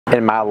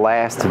In my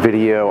last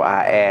video,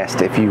 I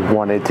asked if you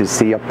wanted to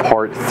see a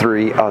part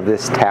 3 of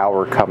this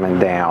tower coming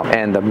down,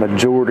 and the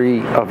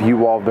majority of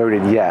you all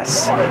voted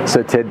yes.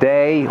 So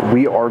today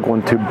we are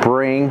going to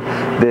bring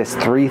this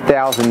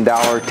 $3,000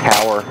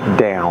 tower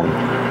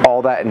down.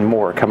 All that and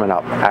more coming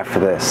up after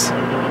this.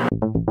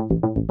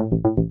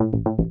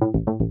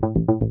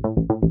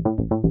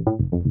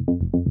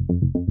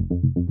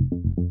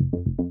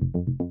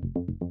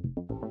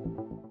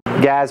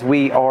 Guys,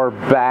 we are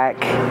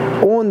back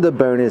on the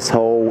bonus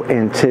hole,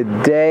 and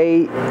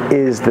today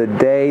is the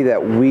day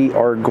that we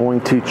are going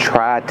to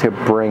try to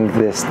bring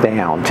this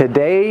down.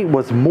 Today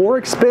was more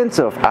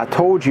expensive. I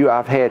told you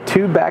I've had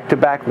 2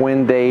 back-to-back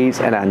win days,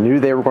 and I knew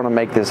they were going to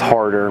make this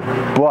harder,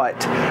 but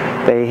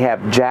they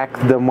have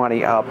jacked the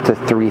money up to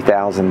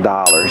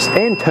 $3,000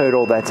 in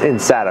total. That's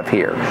inside of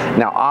here.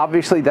 Now,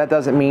 obviously, that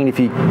doesn't mean if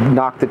you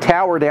knock the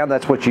tower down,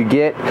 that's what you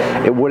get.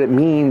 What it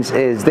means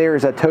is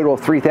there's a total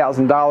of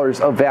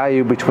 $3,000 of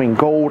value between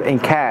gold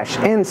and cash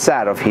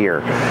inside of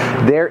here.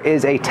 There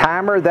is a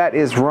timer that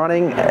is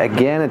running.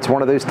 Again, it's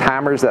one of those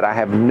timers that I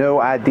have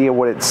no idea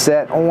what it's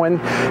set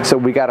on, so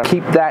we got to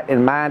keep that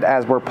in mind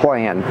as we're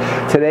playing.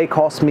 Today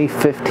cost me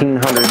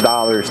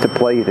 $1,500 to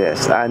play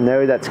this. I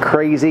know that's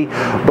crazy,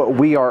 but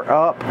we are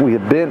up. We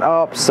have been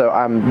up, so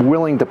I'm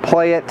willing to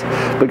play it.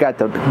 We got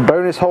the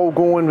bonus hole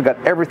going. We got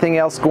everything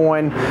else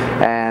going,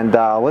 and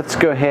let's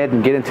go ahead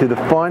and get into the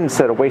fun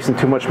instead of wasting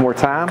too much more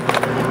time.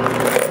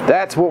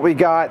 That's what we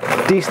got.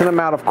 Decent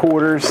amount of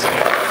quarters,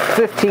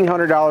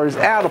 $1,500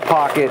 out of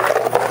pocket,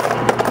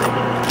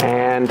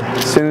 and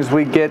as soon as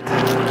we get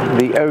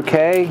the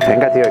okay, I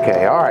got the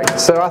okay. All right,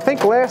 so I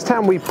think last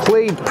time we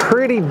played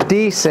pretty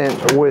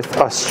decent with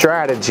a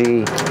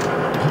strategy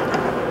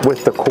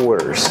with the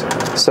quarters,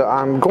 so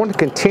I'm going to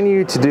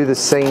continue to do the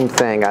same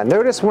thing. I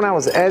noticed when I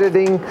was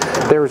editing,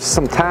 there was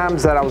some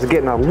times that I was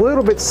getting a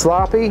little bit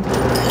sloppy,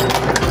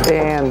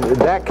 and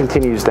that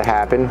continues to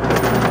happen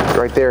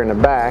right there in the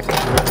back.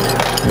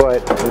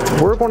 But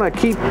we're going to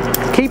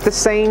keep the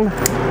same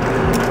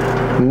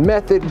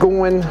method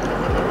going.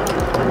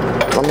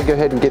 Let me go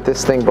ahead and get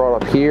this thing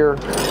brought up here.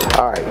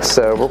 All right,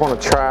 so we're going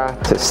to try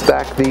to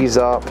stack these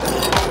up.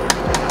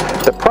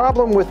 The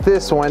problem with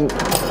this one,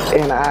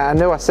 and I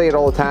know I say it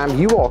all the time,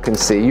 you all can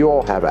see, you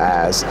all have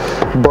eyes,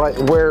 but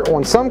where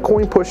on some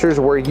coin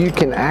pushers where you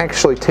can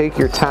actually take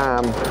your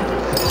time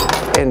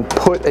and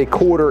put a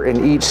quarter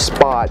in each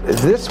spot,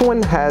 this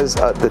one has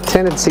the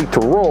tendency to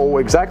roll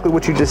exactly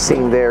what you just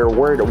seen there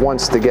where it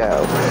wants to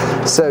go.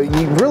 So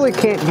you really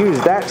can't use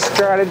that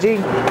strategy,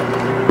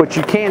 but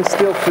you can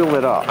still fill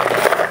it up.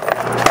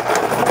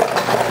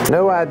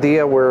 No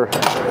idea what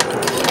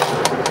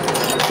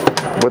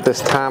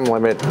this time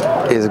limit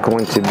is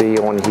going to be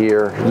on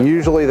here.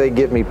 Usually they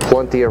give me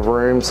plenty of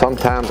room.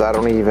 Sometimes I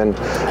don't even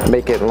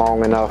make it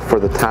long enough for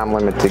the time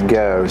limit to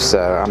go. So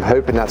I'm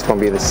hoping that's going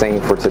to be the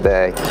same for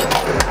today.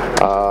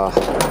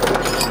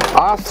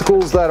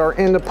 Obstacles that are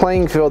in the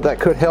playing field that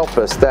could help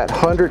us. That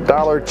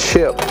 $100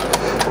 chip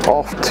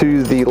off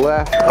to the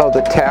left of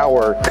the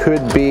tower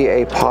could be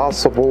a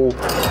possible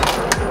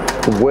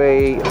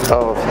way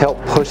of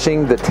help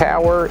pushing the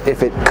tower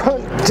if it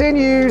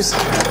continues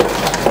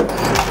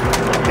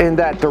in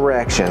that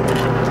direction.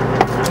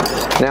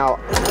 Now,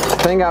 the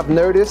thing I've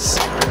noticed,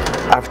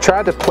 I've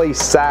tried to play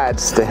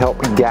sides to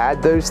help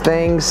guide those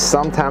things.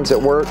 Sometimes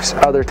it works,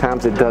 other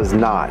times it does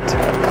not.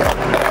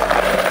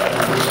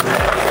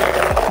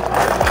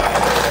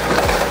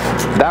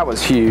 That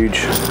was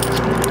huge.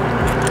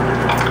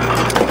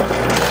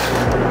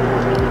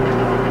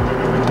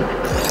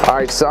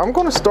 Alright, so I'm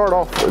going to start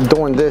off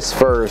doing this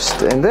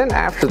first, and then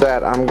after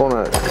that I'm going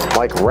to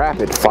like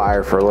rapid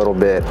fire for a little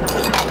bit.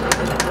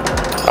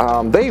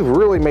 They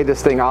really made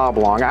this thing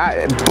oblong,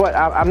 but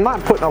I'm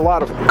not putting a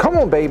lot of, come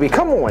on baby,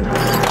 come on.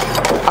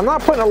 I'm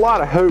not putting a lot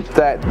of hope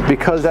that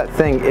because that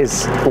thing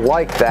is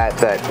like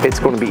that it's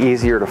going to be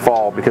easier to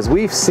fall, because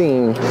we've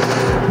seen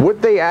what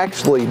they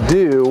actually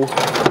do,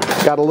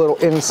 got a little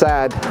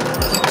inside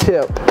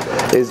tip,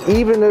 is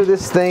even though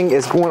this thing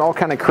is going all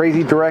kind of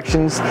crazy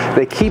directions,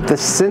 they keep the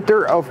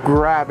center of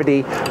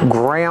gravity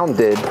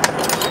grounded.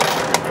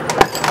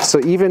 So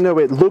even though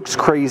it looks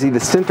crazy, the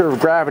center of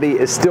gravity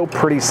is still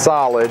pretty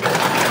solid,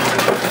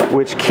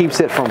 which keeps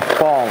it from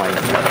falling.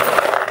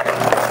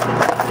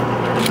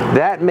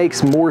 That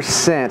makes more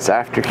sense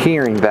after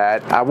hearing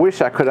that. I wish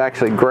I could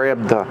actually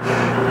grab the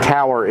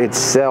tower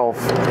itself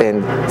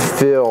and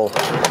feel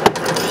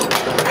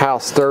how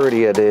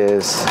sturdy it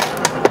is.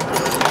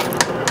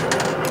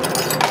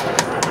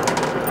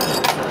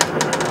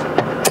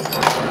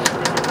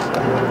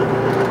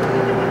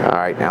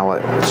 Alright, now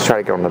let's try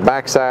to get on the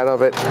back side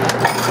of it.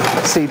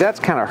 See, that's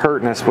kind of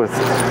hurting us with...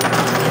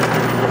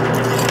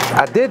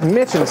 I did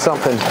mention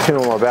something to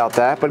them about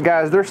that, but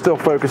guys, they're still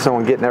focused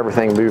on getting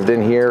everything moved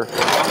in here.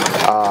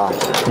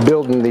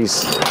 Building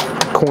these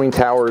coin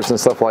towers and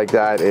stuff like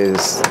that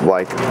is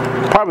like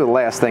probably the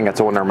last thing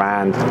that's on their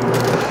mind.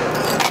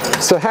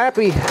 So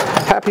happy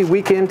Happy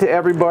weekend to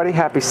everybody.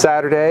 Happy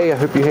Saturday. I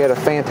hope you had a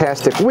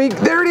fantastic week.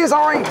 There it is.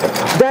 All right.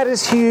 That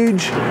is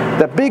huge.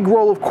 That big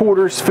roll of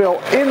quarters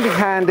fell in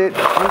behind it.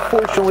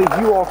 Unfortunately,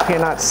 you all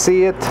cannot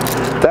see it.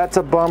 That's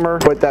a bummer.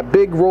 But that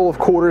big roll of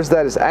quarters,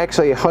 that is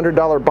actually a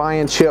 $100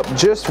 buy-in chip,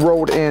 just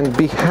rolled in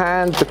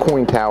behind the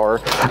coin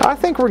tower. I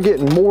think we're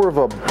getting more of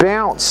a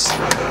bounce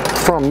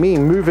from me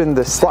moving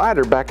the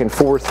slider back and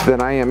forth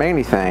than I am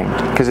anything.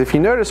 Because if you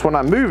notice, when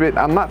I move it,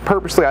 I'm not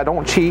purposely, I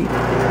don't cheat.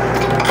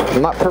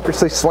 I'm not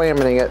purposely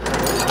slamming it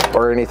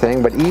or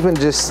anything, but even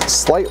just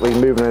slightly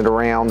moving it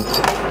around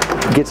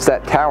gets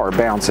that tower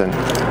bouncing.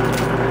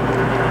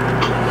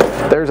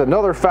 There's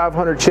another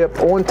 500 chip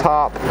on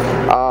top.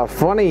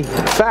 Funny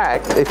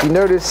fact, if you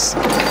notice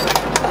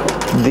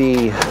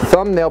the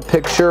thumbnail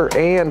picture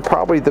and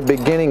probably the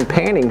beginning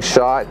panning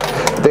shot,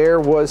 there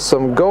was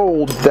some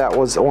gold that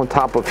was on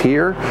top of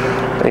here,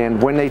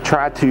 and when they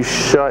tried to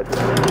shut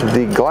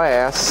the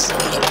glass,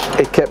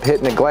 it kept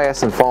hitting the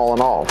glass and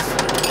falling off.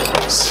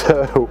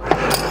 So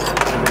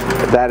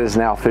that is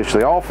now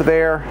officially off of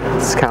there.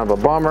 It's kind of a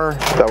bummer.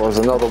 That was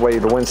another way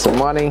to win some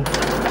money.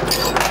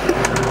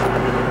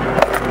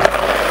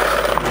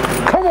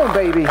 Come on,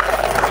 baby.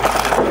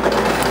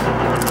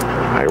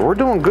 All right, we're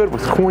doing good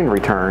with coin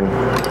return.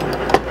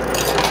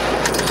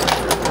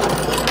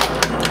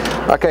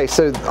 Okay,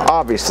 so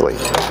obviously,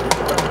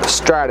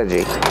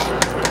 strategy.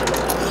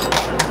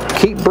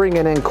 Keep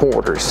bringing in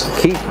quarters.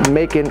 Keep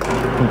making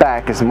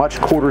back as much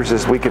quarters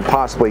as we can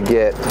possibly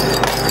get.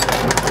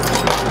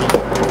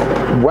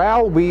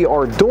 While we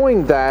are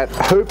doing that,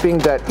 hoping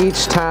that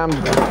each time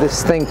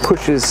this thing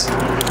pushes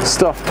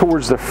stuff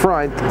towards the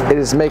front, it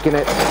is making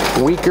it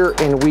weaker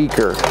and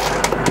weaker.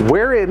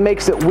 Where it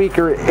makes it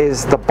weaker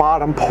is the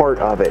bottom part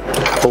of it.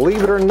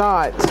 Believe it or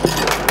not,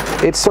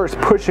 it starts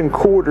pushing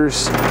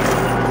quarters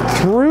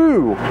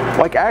through,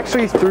 like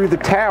actually through the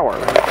tower.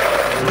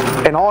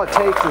 And all it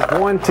takes is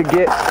one to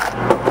get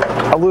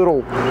a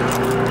little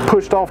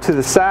pushed off to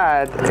the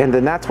side, and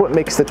then that's what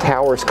makes the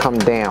towers come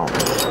down.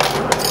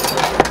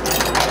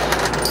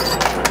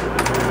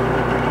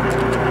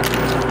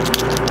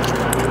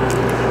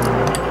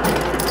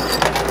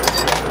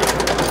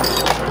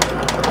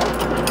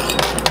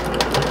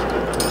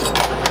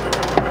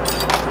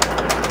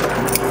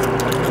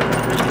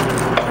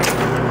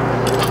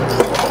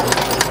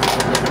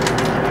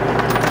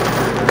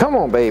 Come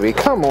on, baby,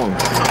 come on.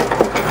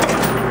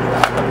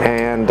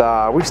 And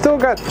we still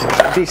got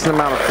a decent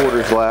amount of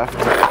quarters left.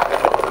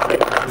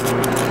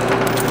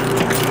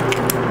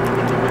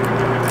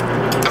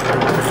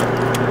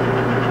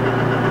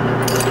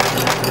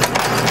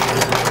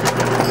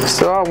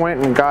 So I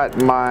went and got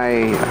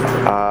my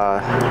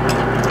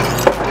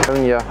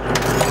pneumonia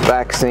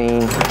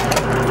vaccine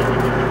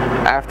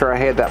after I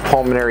had that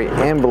pulmonary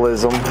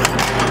embolism,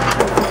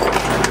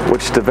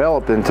 which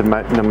developed into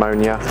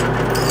pneumonia.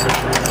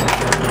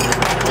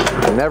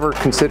 I never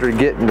considered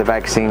getting the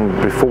vaccine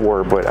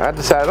before, but I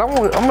decided I'm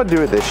gonna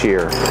do it this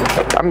year.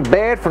 I'm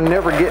bad for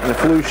never getting the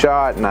flu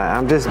shot, and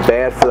I'm just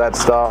bad for that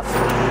stuff.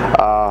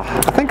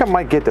 I think I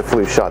might get the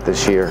flu shot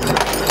this year.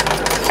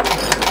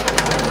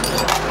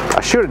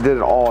 I should have did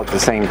it all at the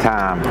same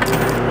time,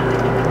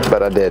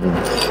 but I didn't.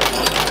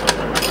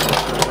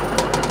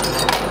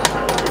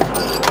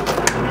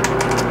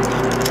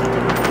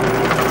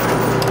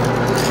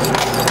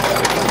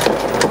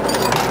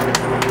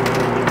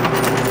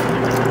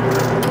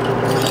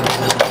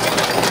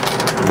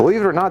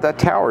 Believe it or not, that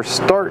tower's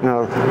starting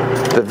to,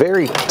 the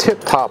very tip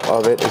top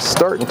of it is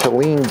starting to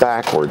lean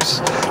backwards.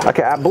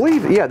 Okay, I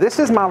believe, yeah, this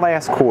is my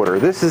last quarter.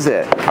 This is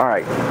it. All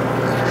right.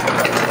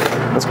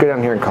 Let's go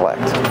down here and collect.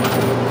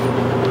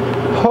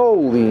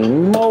 Holy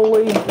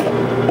moly.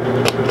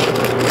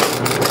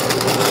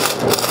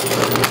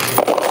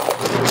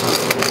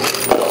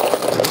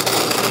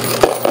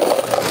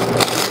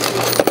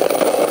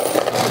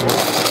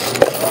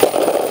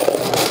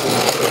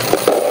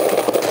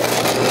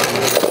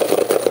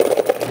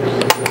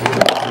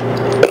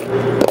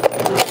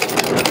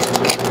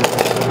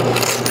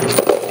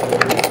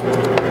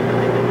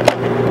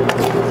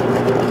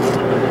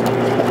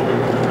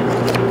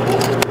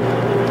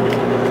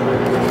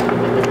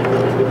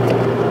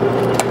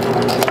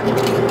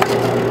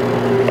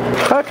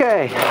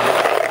 Okay,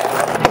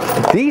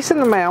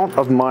 decent amount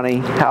of money.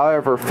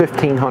 However,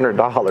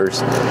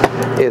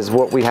 $1,500 is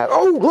what we have.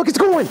 Oh, look, it's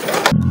going.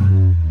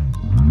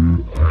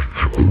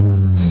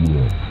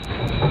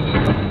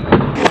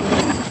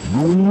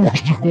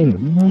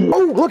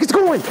 Oh, look, it's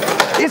going.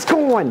 It's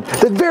going.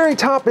 The very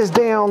top is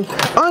down.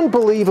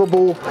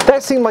 Unbelievable.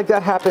 That seemed like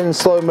that happened in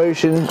slow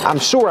motion. I'm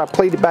sure I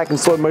played it back in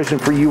slow motion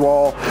for you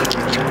all.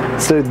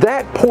 So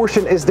that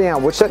portion is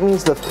down, which that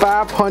means the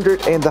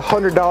 $500 and the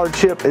 $100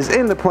 chip is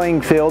in the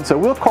playing field. So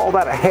we'll call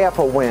that a half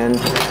a win.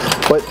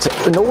 But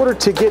in order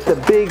to get the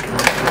big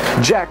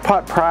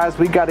jackpot prize,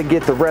 we got to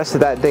get the rest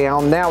of that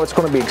down. Now it's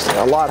going to be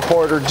a lot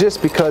harder,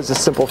 just because of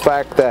the simple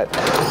fact that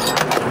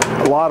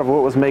a lot of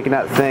what was making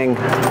that thing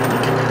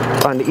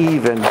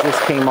uneven just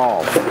came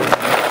off.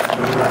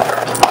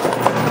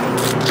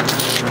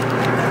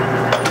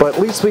 But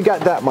at least we got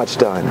that much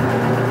done.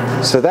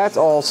 So that's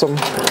awesome.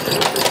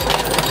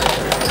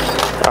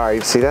 All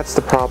right, see, that's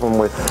the problem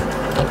with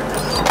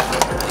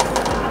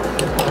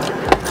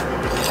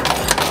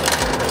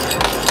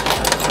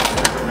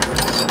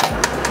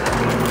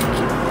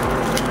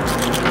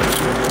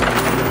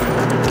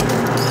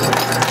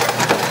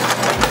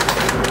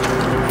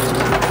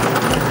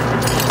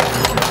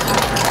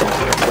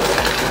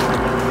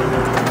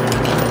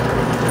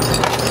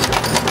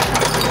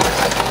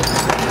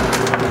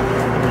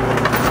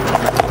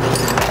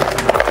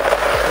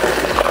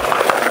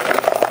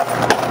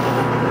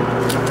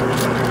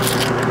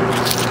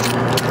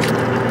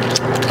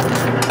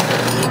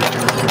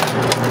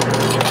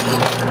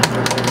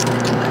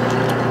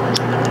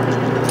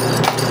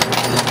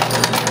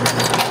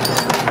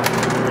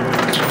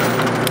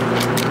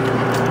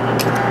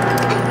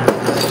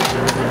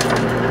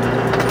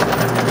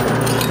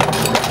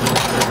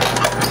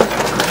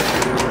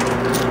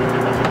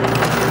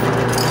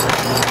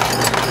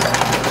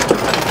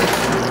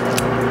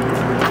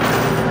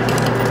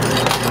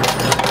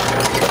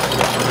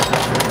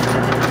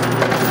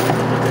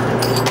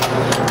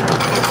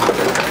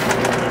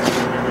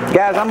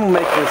Guys, I'm gonna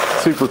make this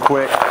super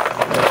quick.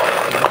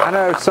 I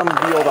know some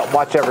of you that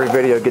watch every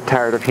video get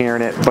tired of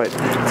hearing it, but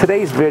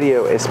today's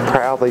video is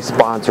proudly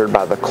sponsored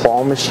by the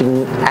claw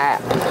machine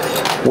app,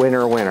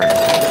 Winner Winner.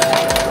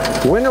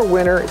 Winner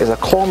Winner is a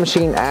claw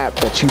machine app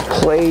that you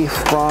play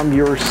from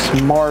your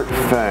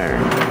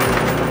smartphone.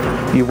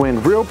 You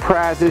win real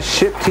prizes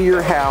shipped to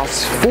your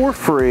house for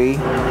free.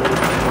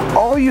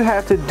 All you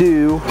have to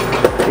do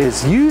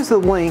is use the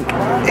link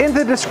in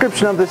the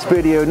description of this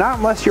video, not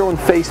unless you're on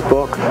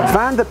Facebook.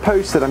 Find the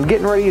post that I'm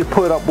getting ready to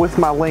put up with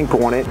my link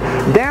on it.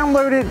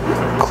 Download it,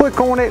 click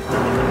on it.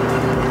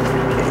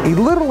 You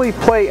literally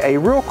play a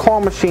real claw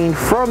machine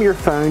from your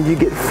phone. You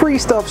get free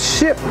stuff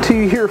shipped to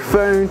your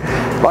phone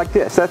like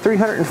this. That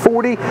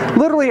 340,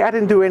 literally I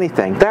didn't do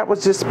anything. That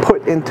was just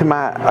put into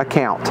my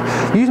account.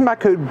 Use my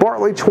code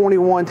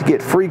Bartley21 to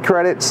get free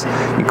credits.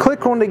 You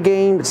click on the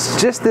game,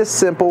 it's just this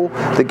simple.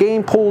 The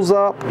game pulls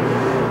up,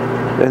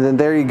 and then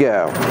there you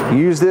go.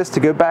 Use this to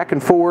go back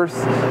and forth.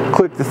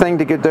 Click the thing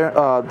to get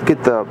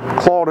the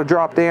claw to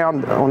drop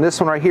down. On this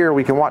one right here,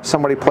 we can watch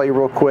somebody play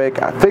real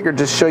quick. I figured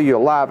just show you a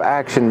live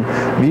action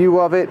view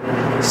of it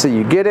so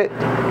you get it.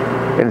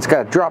 And it's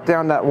got to drop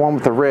down that one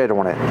with the red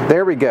on it.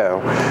 There we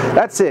go.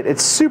 That's it.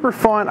 It's super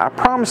fun. I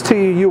promise to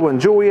you, you will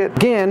enjoy it.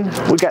 Again,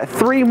 we got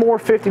 3 more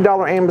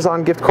 $50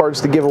 Amazon gift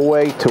cards to give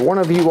away to one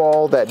of you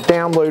all that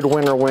download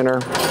Winner Winner.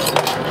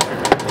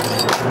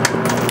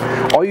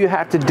 All you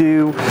have to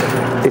do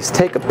is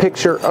take a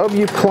picture of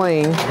you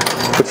playing,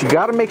 but you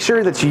got to make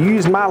sure that you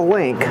use my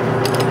link.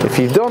 If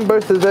you've done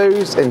both of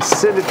those and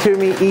send it to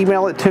me,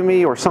 email it to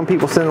me, or some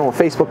people send it on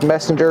Facebook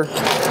Messenger,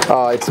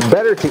 it's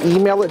better to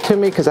email it to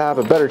me because I have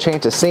a better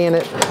chance of seeing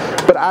it.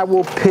 But I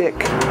will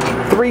pick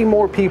 3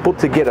 more people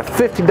to get a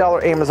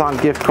 $50 Amazon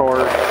gift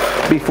card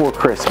before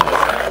Christmas.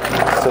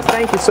 So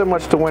thank you so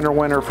much to Winner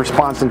Winner for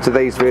sponsoring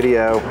today's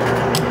video.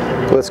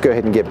 Let's go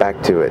ahead and get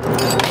back to it.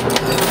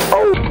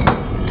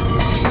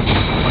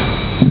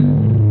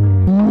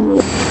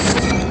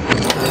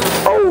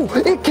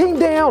 It came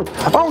down.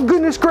 Oh,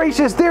 goodness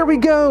gracious, there we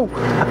go.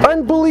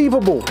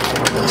 Unbelievable.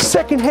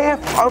 Second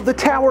half of the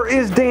tower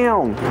is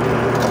down.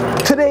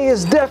 Today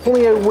is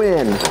definitely a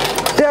win.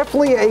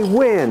 Definitely a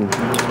win.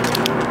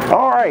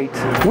 All right,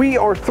 we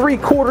are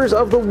 3/4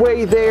 of the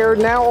way there.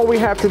 Now all we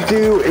have to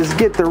do is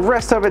get the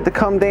rest of it to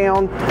come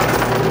down.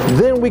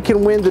 Then we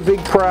can win the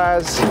big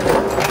prize.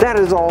 That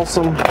is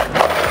awesome.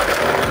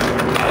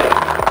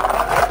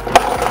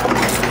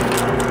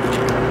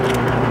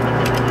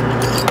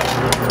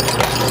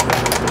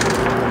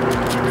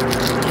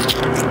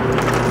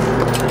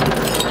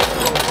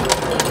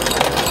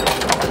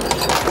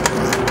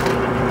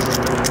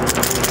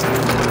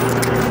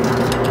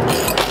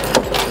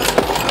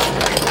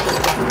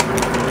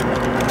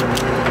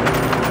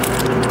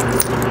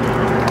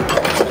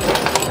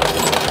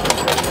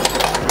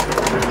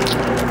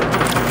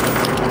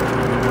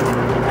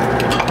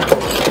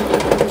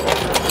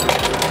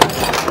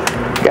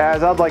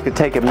 Guys, I'd like to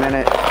take a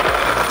minute.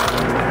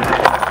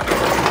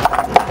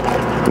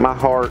 My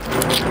heart,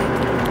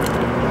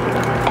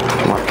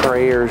 my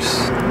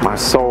prayers, my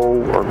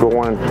soul are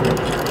going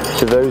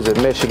to those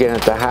in Michigan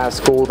at the high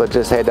school that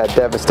just had that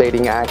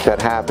devastating act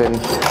that happened.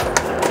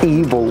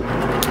 Evil,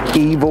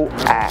 evil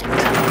act.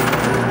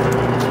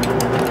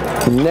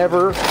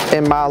 Never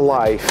in my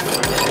life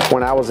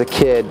when I was a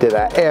kid did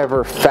I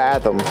ever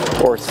fathom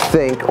or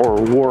think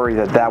or worry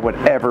that that would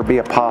ever be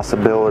a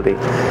possibility.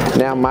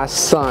 Now my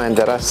son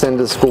that I send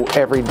to school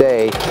every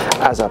day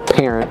as a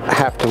parent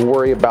have to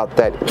worry about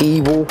that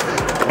evil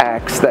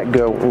acts that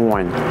go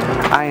on.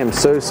 I am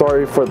so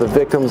sorry for the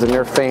victims and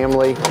their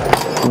family.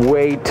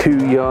 Way too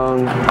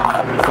young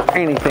for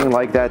anything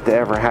like that to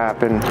ever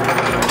happen.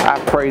 I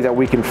pray that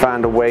we can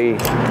find a way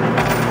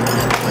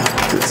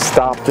to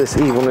stop this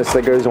evilness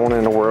that goes on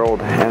in the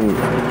world, and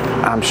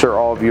I'm sure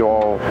all of you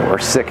all are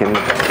sickened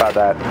by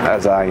that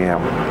as I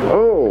am.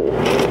 Oh.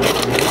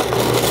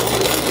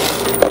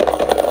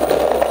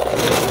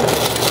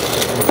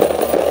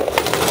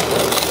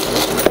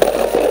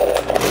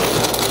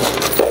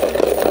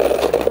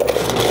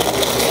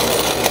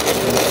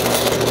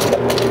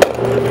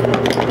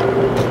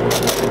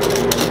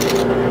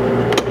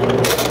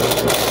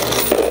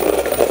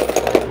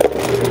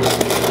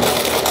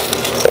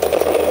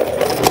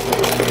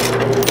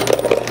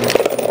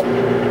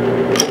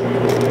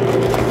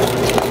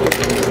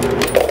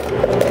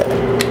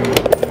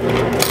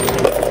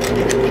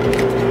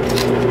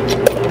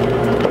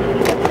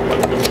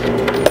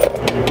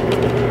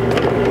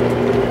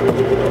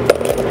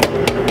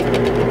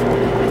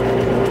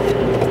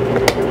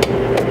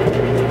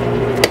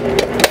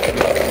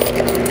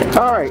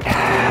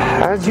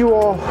 you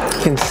all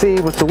can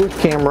see with the loop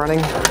cam running,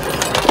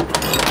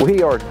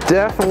 we are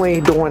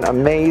definitely doing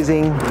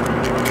amazing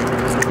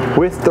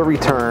with the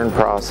return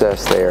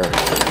process there.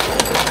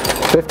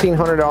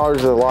 $1,500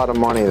 is a lot of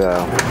money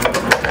though.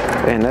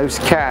 And those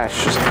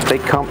cash, they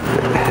come,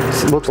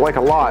 it looks like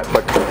a lot,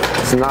 but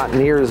it's not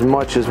near as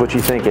much as what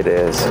you think it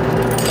is.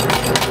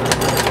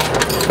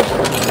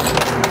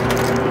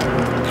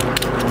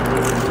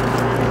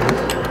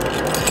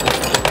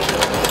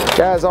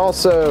 Guys,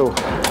 also,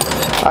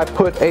 I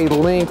put a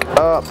link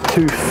up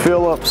to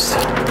Philip's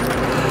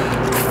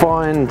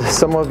fund.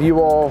 Some of you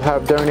all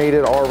have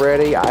donated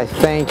already. I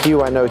thank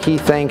you. I know he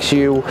thanks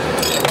you.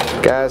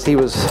 Guys, he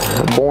was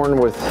born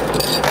with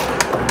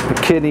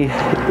a kidney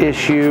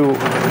issue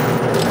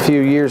a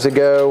few years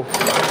ago.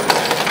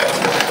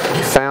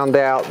 He found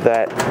out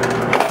that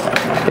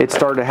it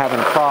started having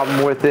a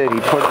problem with it. He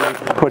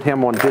put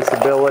him on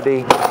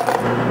disability.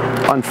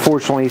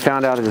 Unfortunately, he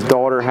found out his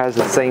daughter has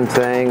the same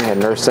thing,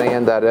 and they're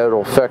saying that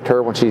it'll affect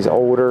her when she's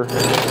older.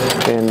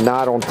 And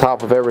not on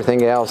top of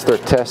everything else, they're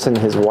testing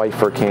his wife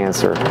for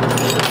cancer.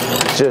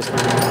 Just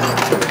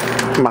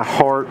my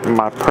heart,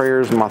 my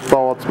prayers, my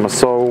thoughts, my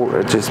soul,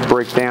 it just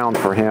break down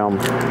for him.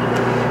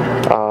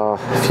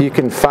 If you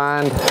can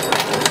find,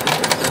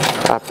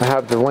 I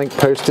have the link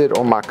posted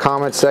on my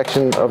comment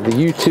section of the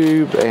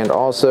YouTube, and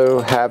also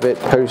have it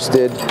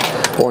posted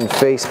on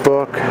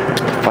Facebook.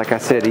 Like I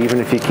said, even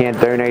if you can't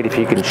donate, if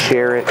you can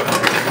share it,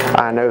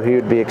 I know he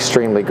would be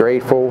extremely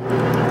grateful.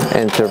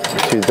 And to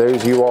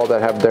those of you all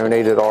that have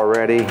donated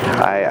already,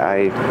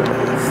 I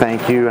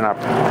thank you and I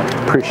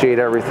appreciate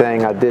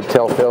everything. I did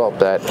tell Philip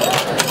that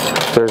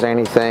if there's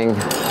anything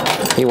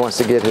he wants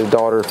to get his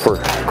daughter for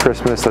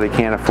Christmas that he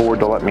can't afford,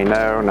 to let me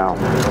know, and I'll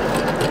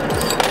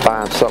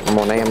buy him something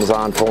on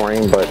Amazon for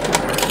him. But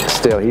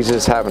still, he's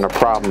just having a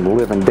problem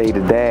living day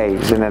to day.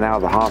 He's in and out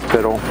of the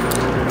hospital.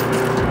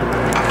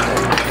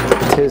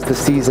 'Tis the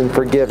season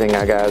for giving,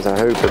 guys. I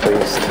hope, at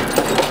least.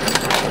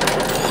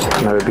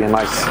 I know it'd be a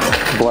nice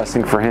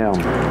blessing for him.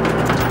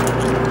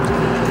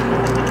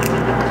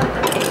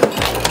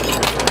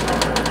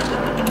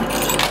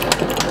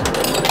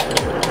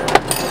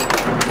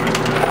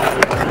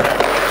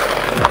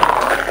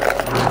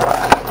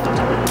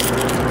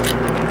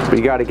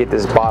 We got to get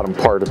this bottom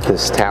part of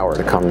this tower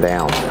to come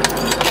down.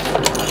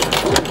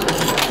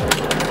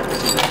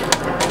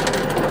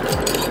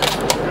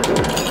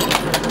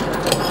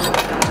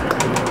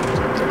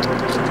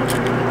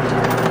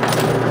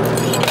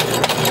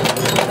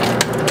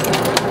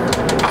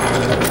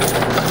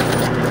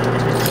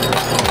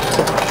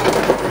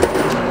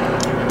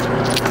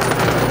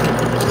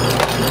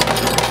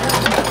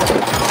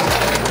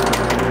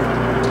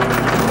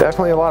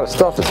 Definitely a lot of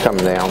stuff that's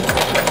coming down.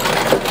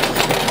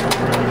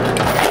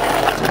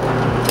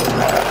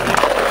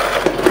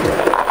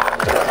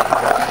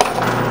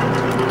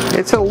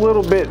 It's a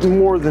little bit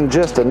more than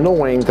just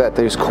annoying that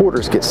those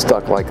quarters get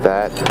stuck like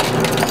that.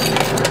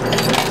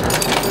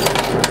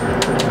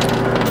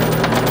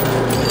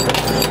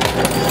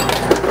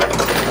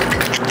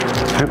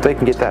 I hope they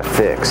can get that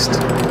fixed.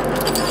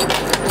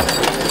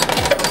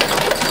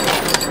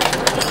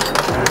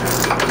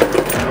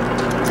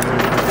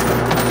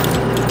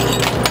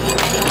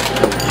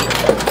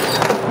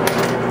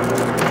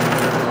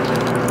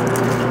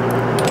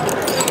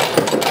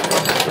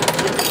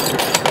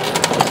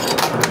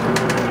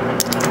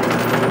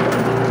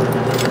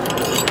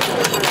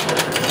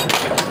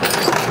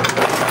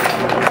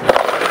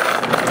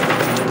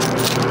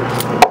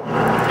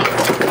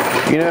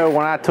 You know,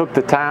 when I took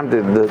the time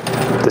to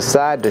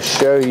decide to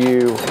show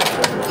you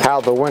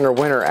how the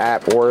Winter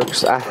app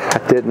works, I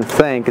didn't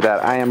think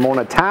that I am on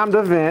a timed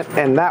event,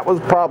 and that was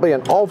probably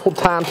an awful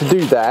time to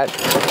do that.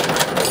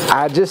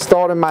 I just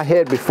thought in my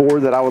head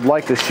before that I would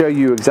like to show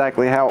you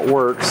exactly how it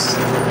works,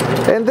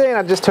 and then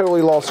I just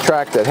totally lost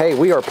track that, hey,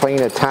 we are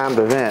playing a timed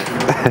event.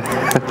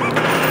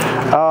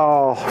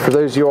 Oh, for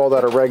those of you all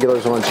that are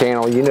regulars on the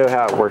channel, you know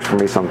how it works for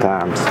me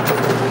sometimes.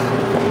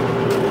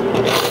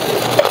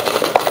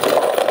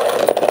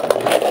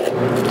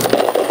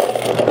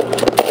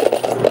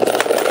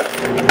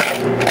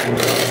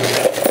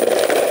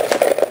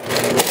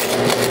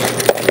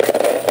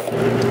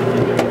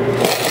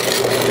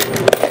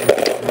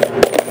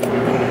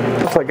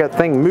 Like that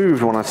thing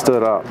moved when I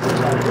stood up.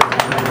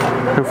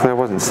 Hopefully I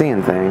wasn't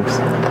seeing things.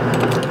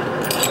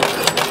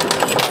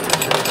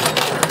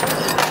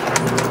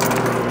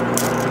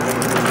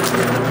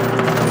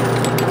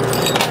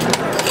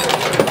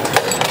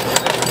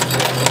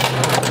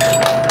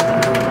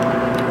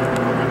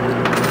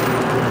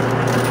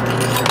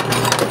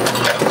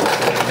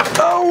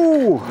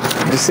 Oh!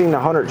 Just seen the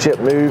 100 chip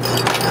move.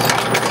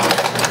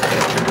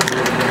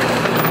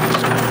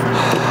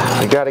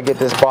 You got to get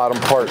this bottom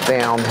part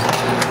down.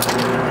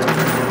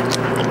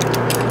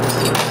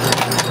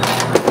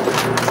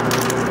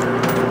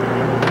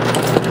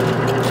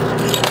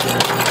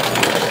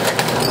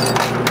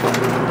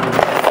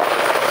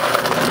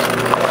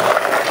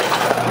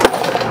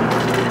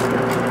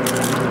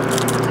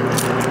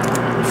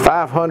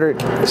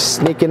 $500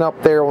 sneaking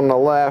up there on the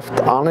left.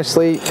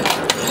 Honestly,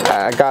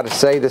 I gotta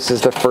say, this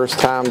is the first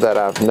time that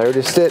I've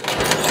noticed it.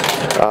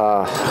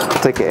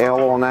 I'll take an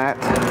L on that.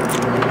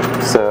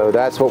 So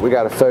that's what we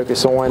got to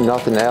focus on,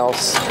 nothing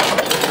else.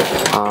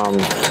 If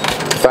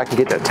I can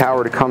get that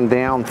tower to come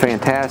down,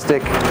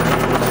 fantastic.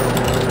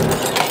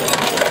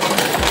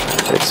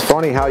 It's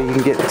funny how you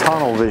can get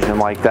tunnel vision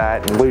like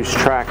that and lose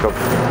track of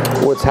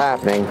what's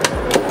happening.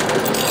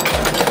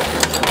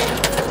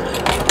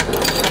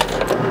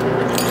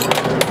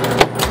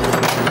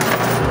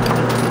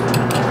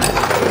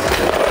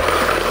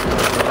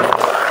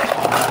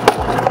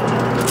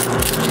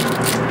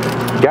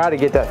 Got to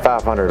get that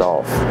 500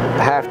 off.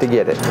 Have to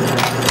get it.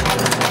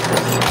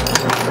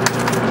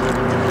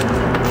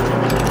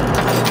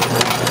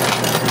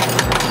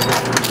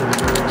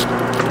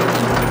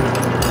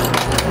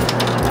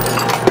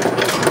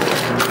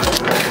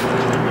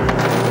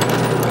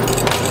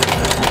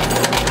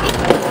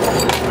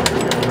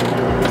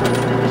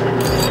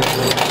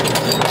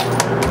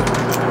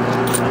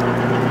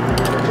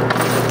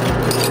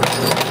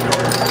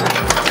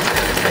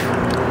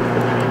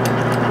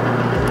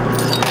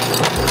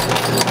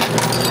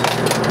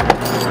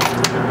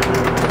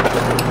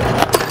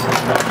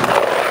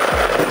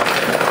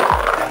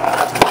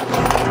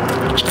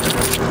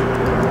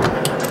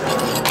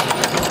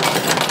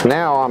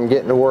 Now I'm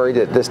getting worried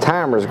that this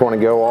timer is going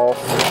to go off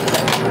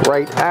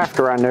right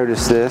after I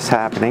notice this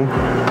happening.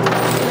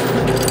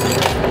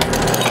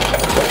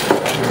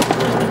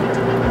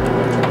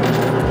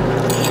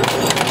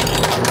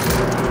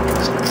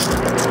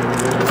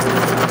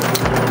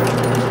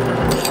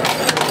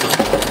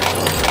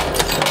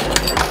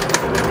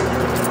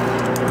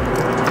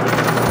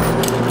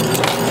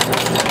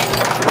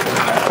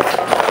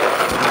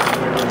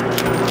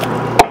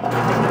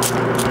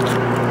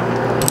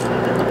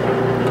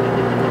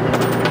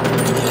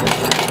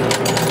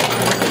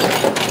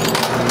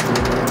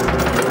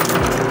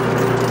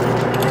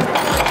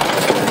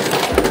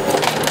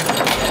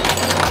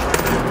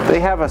 They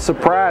have a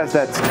surprise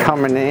that's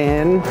coming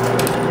in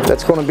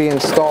that's going to be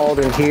installed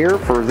in here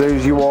for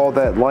those of you all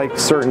that like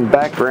certain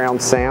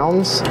background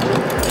sounds.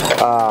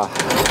 I'm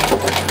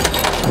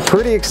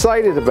pretty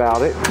excited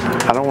about it.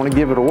 I don't want to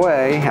give it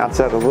away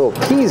outside of a little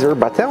teaser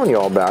by telling you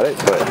all about it,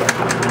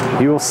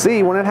 but you'll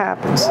see when it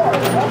happens.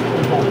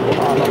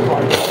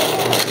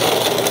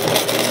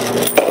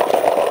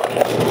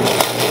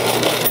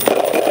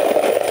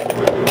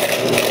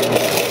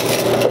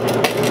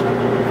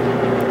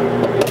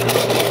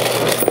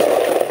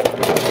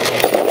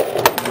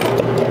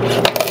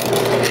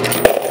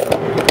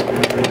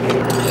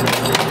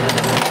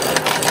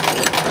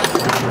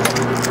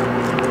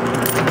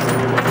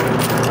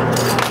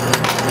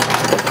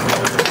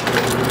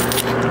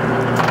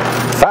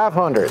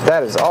 500.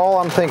 That is all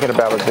I'm thinking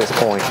about at this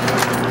point.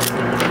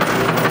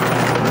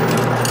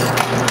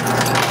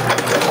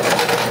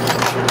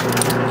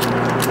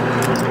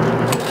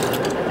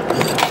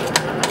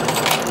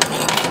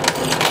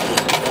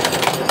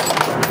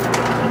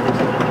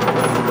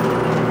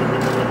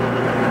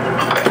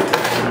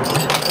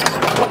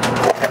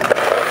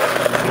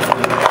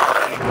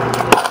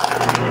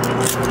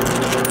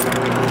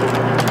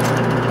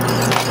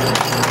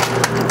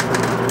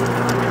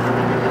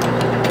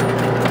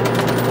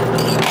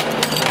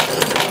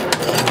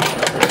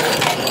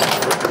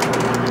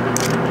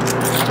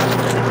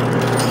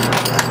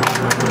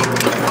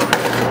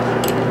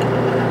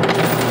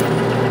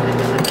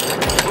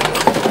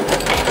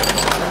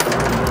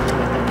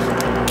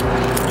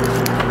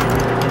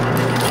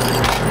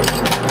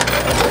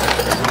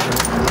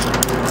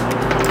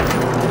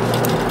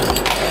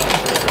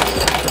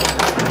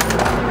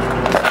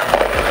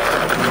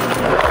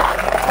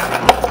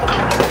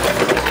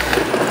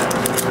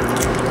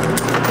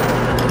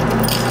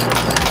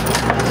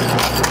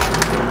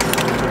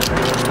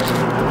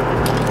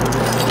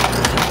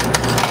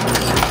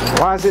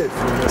 Why does it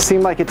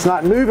seem like it's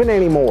not moving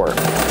anymore?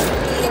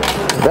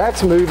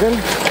 That's moving.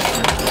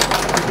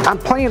 I'm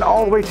playing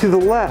all the way to the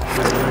left.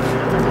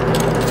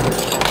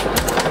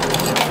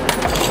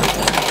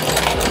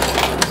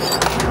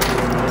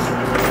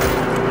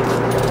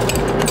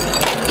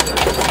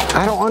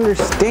 I don't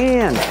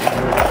understand.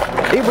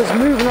 It was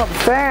moving up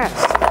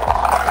fast.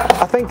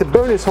 I think the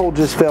bonus hole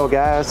just fell,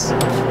 guys.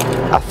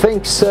 I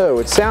think so.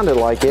 It sounded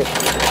like it.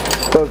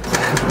 But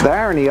the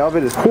irony of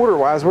it is,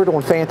 quarter-wise, we're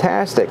doing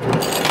fantastic.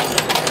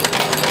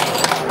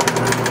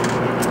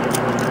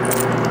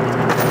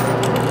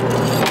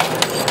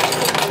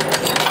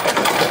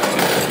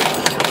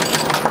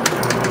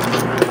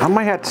 I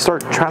might have to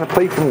start trying to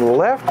play from the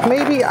left,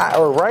 maybe,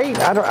 or right.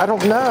 I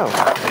don't know.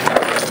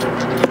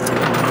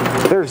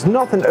 There's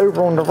nothing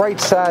over on the right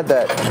side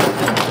that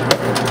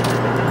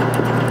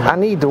I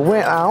need to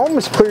win. I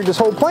almost cleared this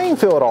whole playing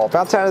field off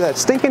outside of that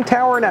stinking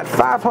tower and that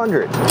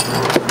 500.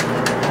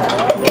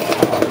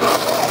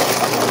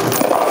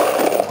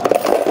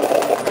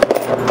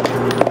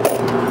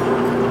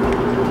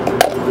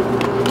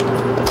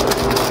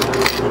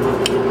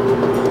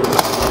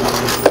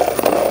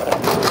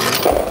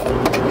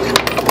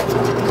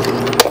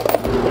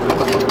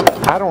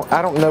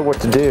 I don't know what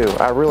to do.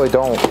 I really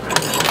don't.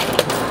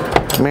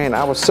 Man,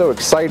 I was so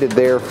excited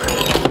there.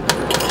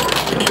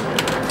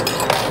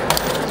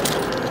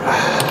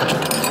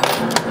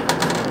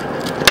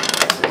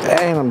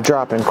 And I'm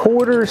dropping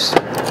quarters.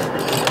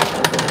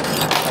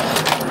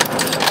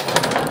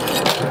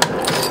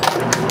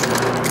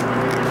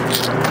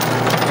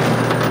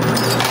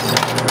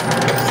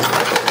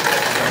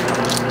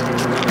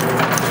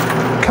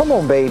 Come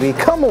on, baby,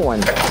 come on.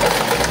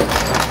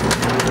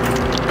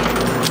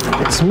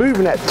 It's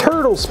moving at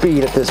turtle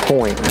speed at this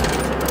point.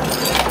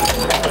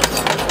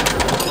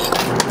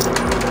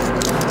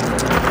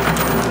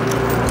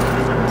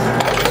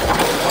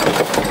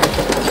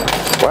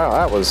 Wow,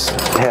 that was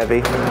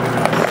heavy.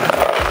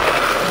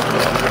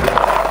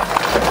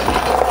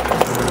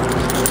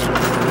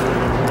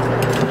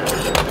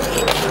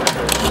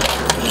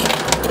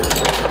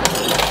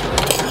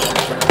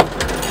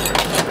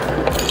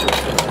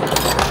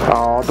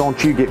 Oh,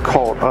 don't you get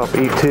caught up,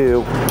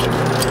 E2.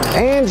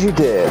 And you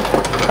did.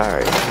 All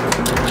right.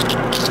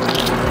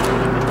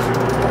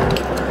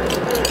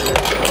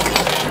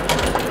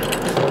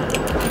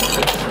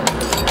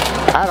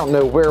 I don't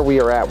know where we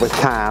are at with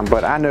time,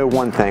 but I know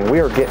one thing. We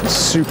are getting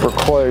super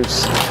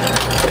close.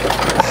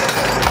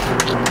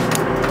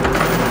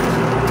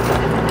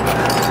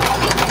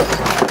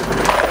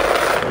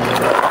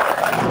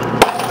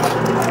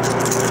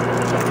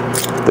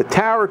 The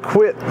tower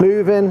quit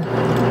moving.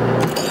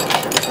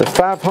 The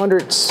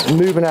 500's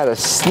moving at a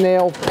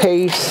snail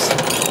pace.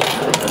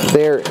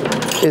 There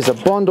is a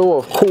bundle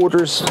of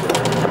quarters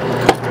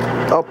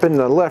up in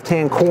the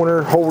left-hand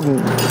corner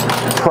holding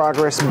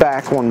progress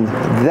back on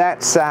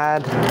that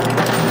side.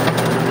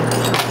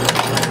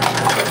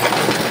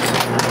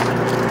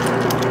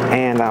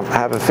 And I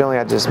have a feeling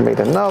I just made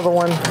another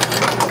one.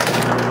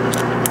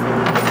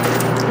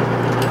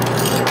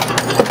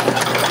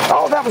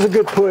 Oh, that was a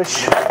good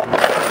push.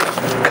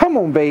 Come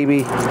on,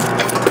 baby.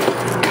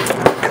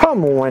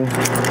 Come on.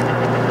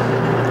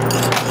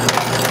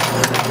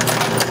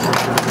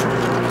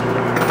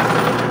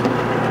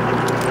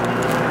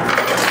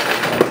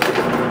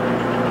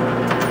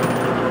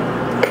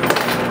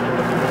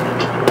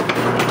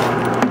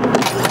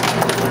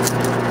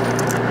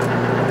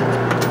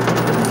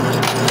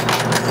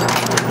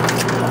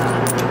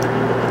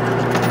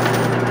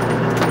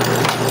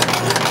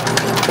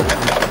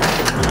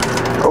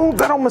 Oh,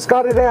 that almost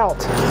got it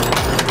out.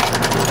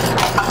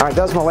 All right,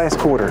 that was my last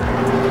quarter.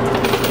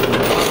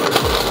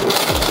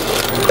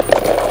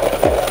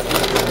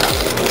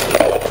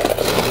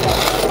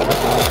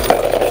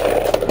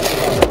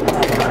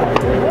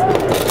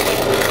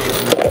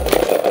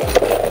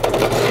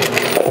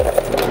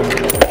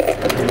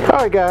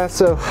 Alright guys,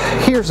 so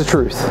here's the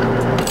truth.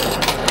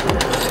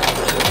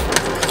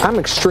 I'm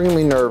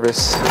extremely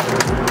nervous.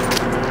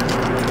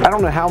 I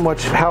don't know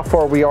how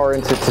far we are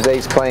into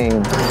today's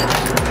playing.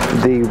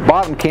 The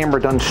bottom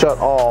camera done shut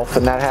off,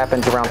 and that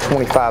happens around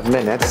 25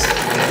 minutes.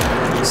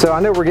 So I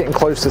know we're getting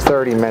close to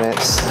 30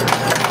 minutes.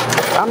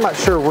 I'm not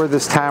sure where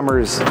this timer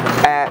is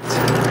at,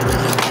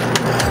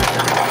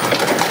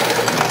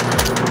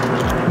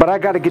 but I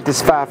got to get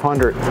this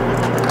 500.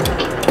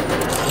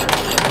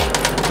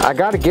 I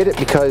got to get it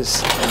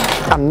because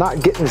I'm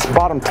not getting this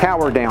bottom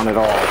tower down at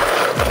all.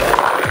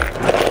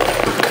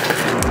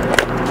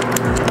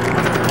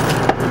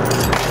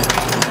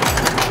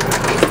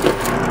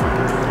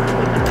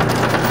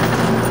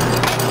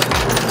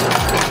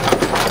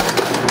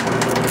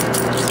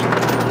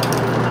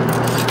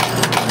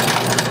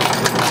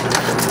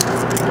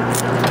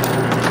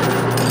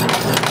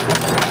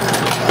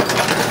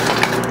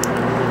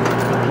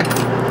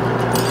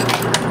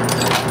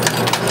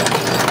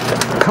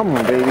 Come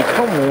on, baby,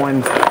 come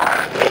on.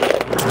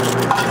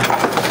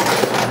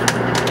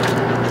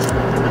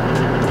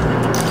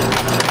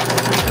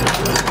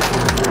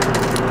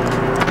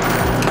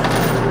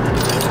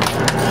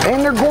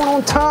 And they're going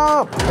on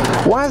top.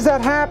 Why is that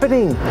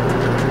happening?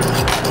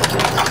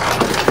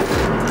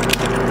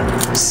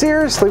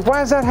 Seriously,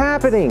 why is that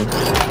happening?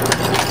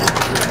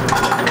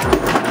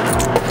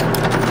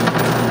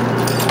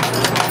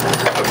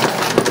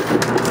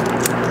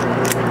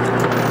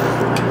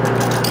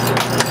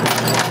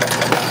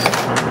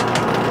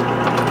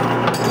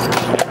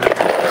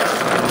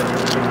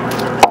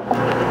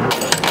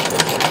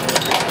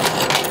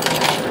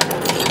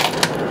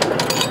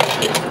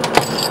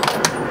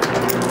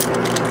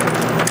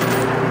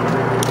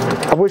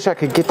 I wish I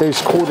could get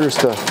those quarters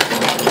to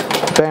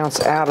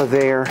bounce out of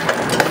there.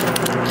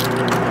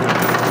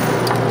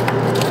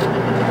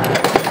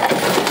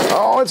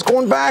 Oh, it's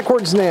going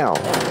backwards now.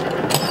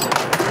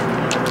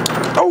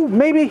 Oh,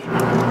 maybe.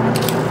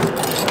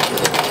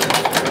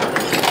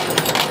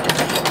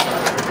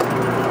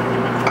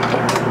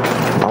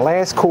 My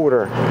last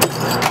quarter.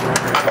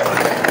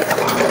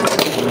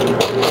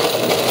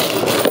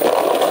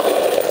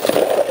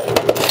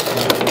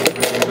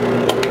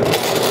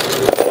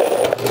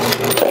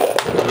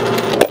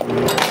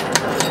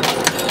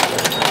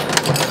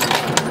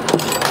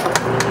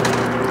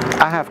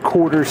 I have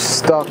quarters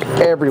stuck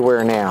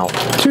everywhere now.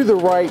 To the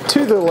right,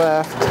 to the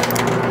left.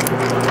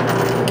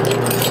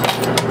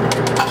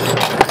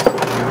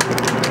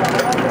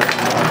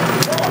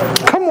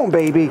 on,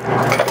 baby.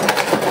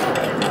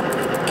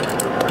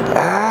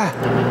 Ah.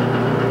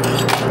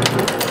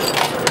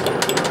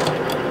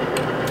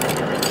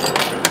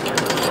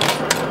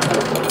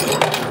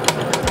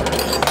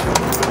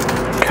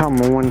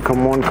 Come on,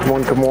 come on, come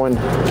on, come on.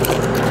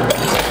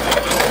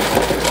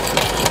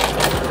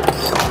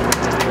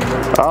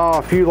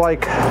 Oh, if you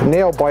like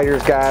nail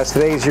biters, guys,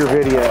 today's your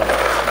video.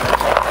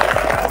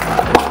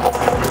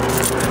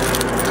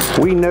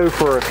 We know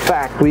for a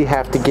fact we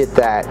have to get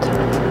that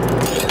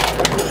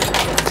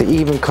to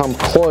even come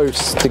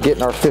close to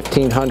getting our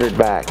 1500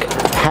 back.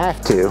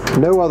 Have to,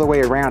 no other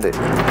way around it,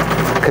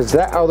 because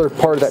that other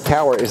part of that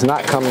tower is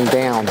not coming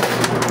down.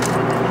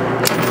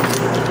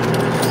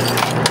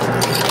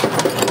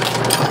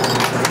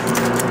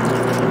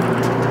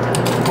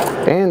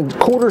 And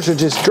quarters are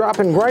just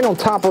dropping right on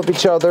top of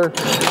each other.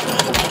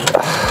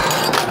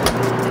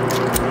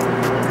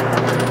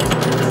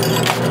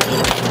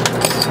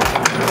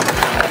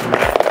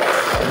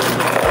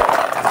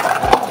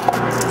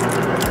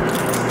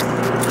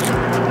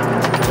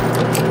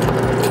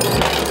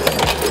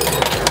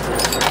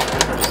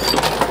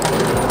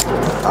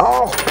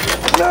 Oh,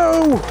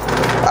 no!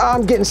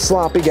 I'm getting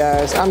sloppy,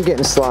 guys. I'm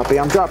getting sloppy.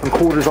 I'm dropping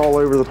quarters all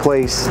over the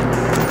place.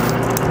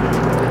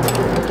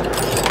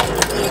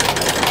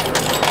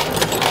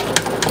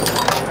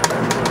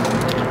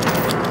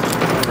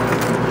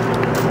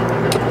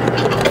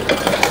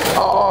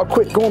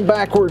 Quit going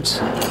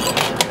backwards.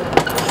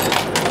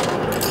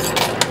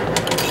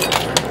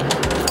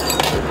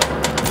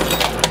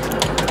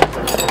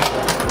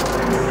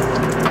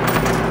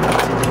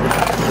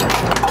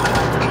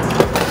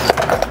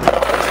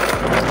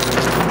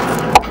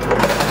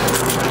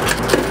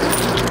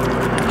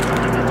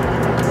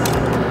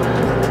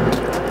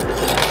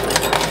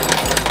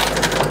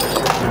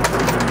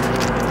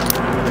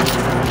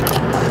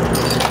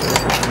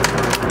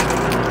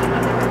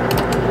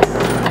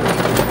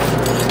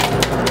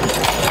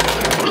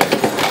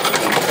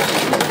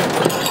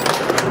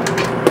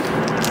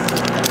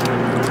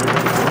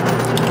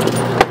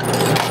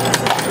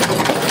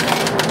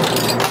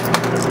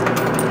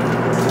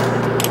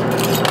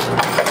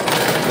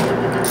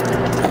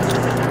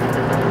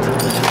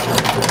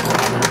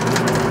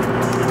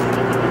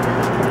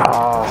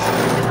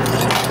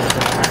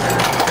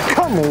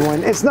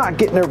 It's not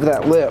getting over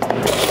that lip.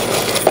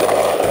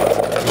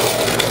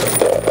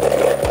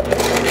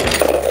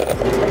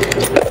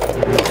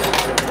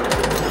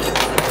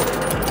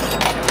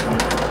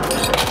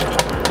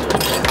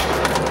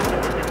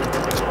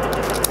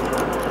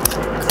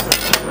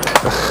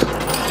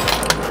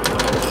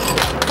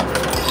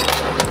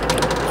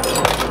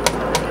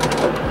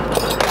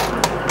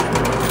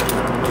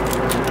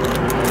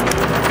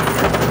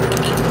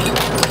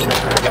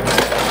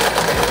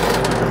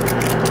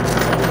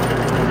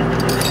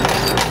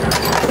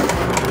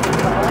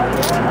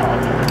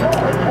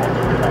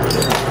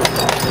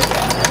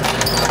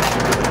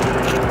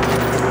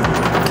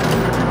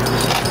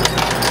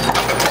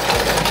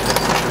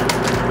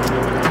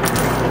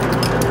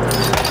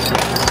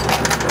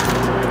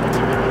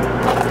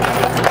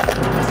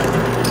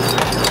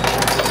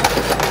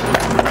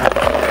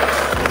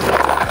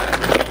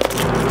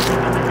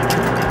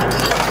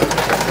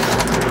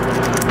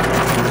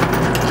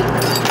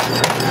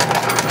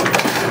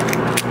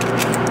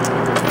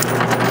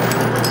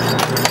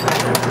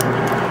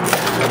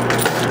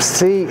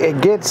 See,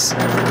 it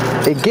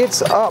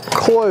gets up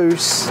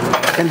close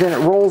and then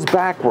it rolls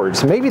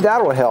backwards. Maybe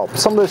that'll help.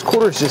 Some of those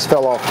quarters just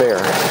fell off there.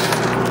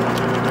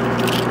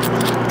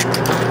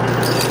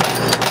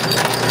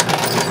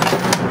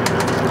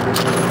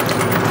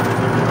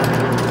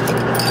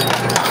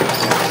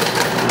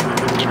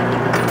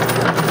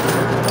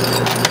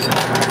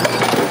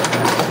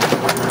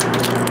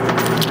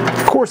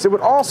 Of course, it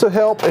would also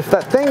help if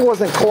that thing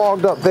wasn't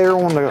clogged up there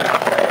on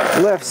the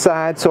left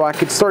side, so I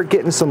could start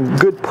getting some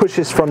good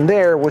pushes from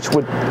there, which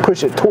would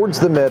push it towards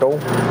the middle.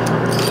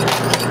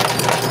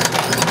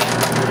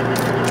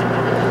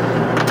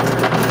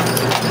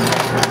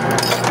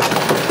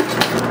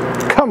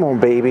 Come on,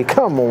 baby,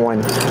 come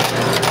on.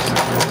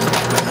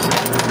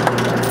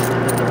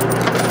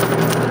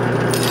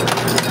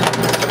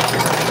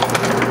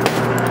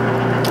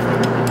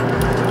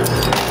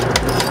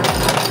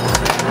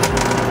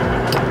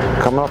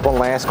 Coming up on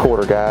last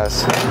quarter,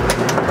 guys.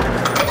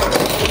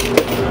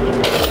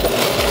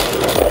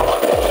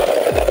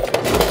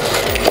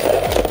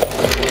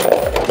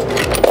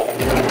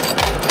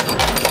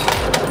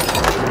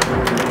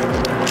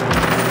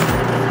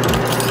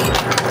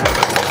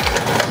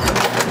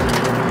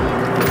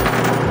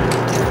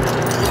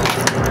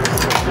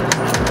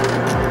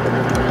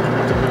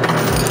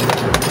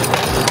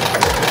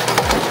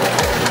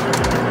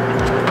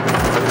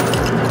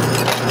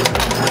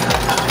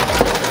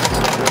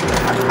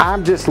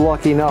 I'm just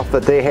lucky enough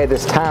that they had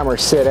this timer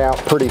set out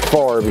pretty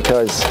far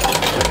because,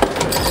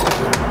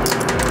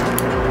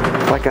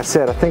 like I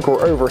said, I think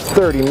we're over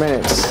 30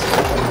 minutes.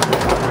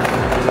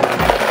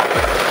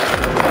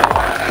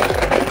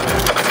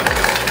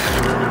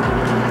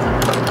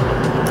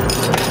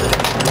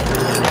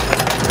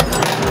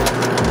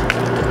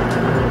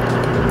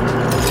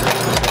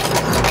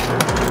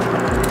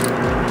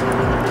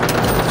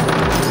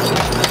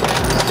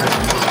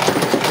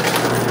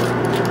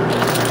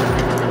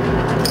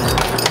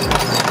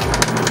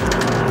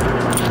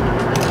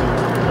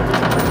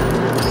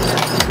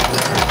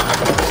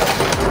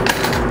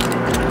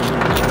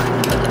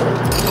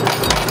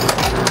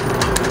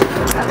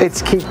 It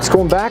keeps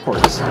going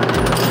backwards.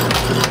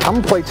 I'm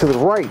gonna play to the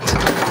right.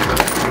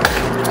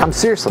 I'm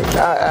seriously,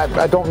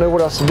 I don't know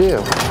what else to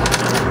do.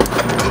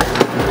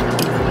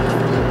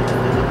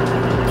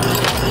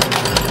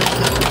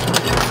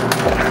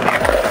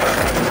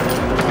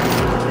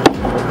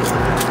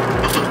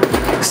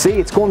 See,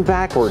 it's going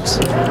backwards.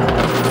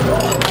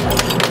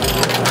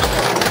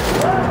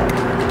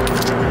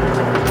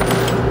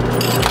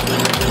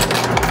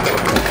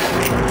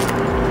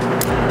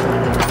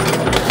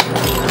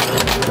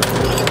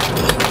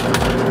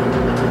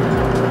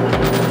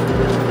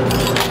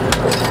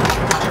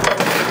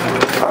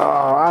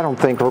 I don't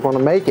think we're going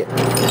to make it.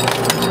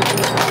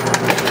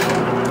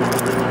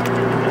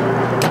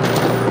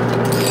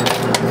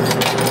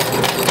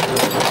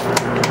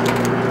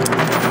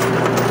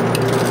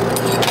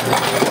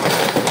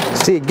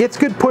 See, it gets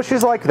good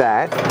pushes like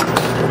that,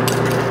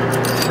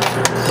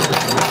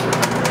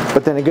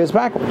 but then it goes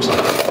backwards.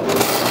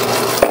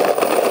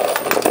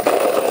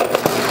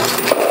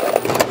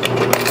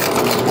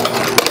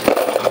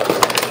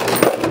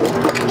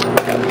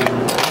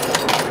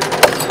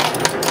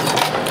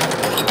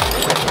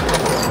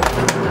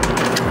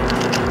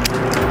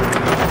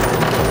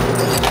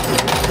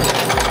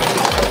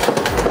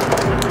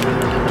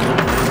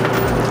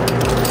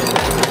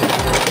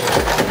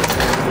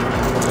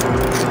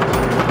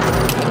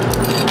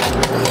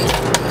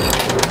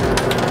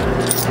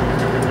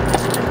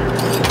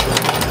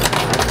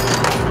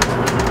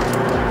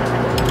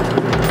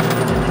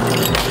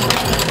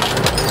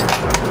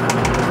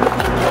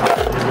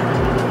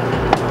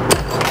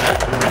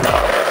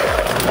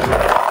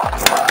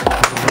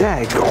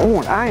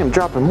 Daggone, I am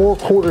dropping more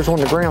quarters on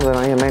the ground than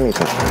I am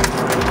anything.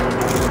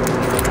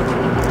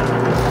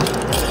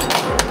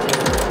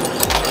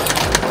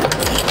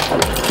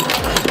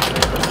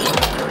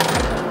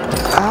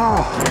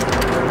 Oh.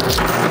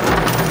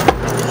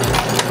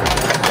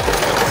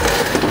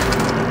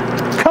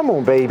 Come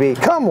on, baby,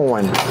 come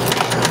on.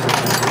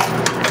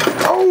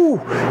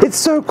 Oh, it's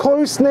so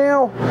close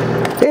now.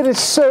 It is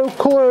so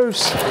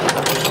close.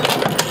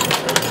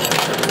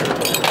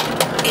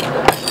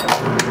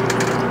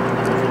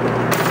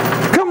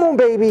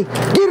 Baby,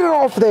 get it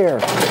off there.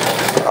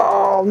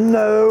 Oh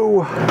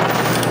no.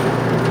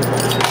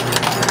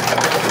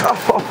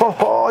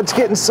 Oh, it's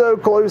getting so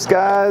close,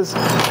 guys.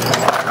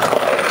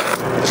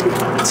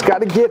 It's got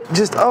to get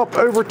just up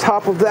over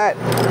top of that.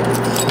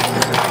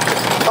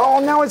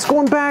 Oh, now it's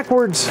going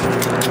backwards.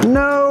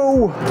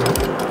 No.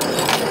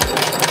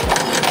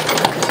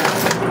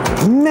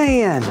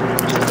 Man.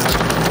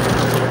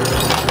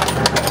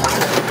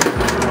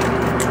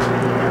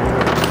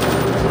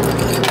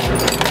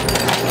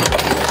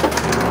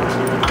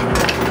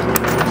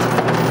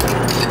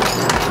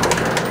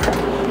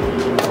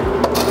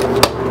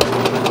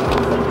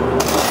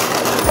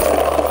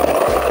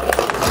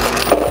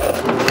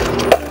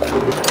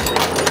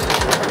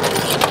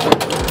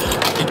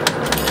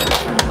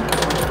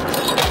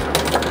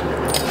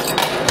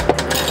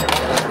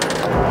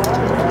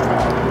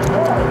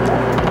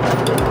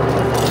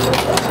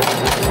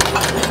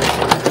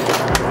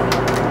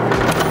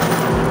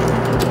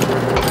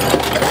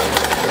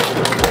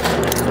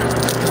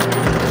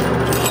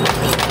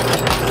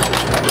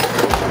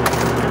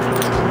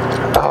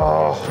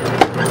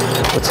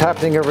 What's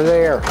happening over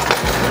there?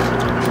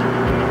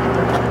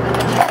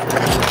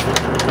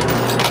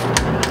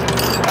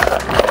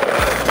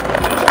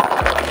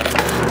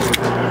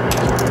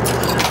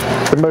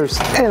 The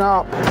most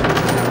in-up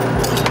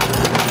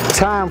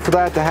time for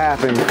that to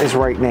happen is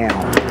right now.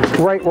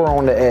 Right where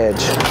on the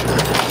edge.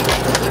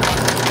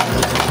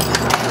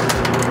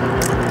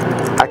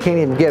 I can't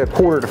even get a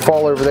quarter to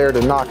fall over there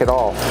to knock it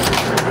off.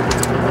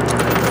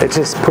 It's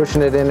just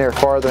pushing it in there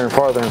farther and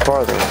farther and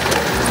farther.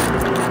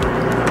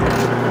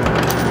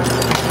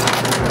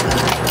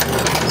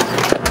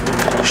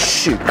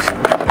 Shoot.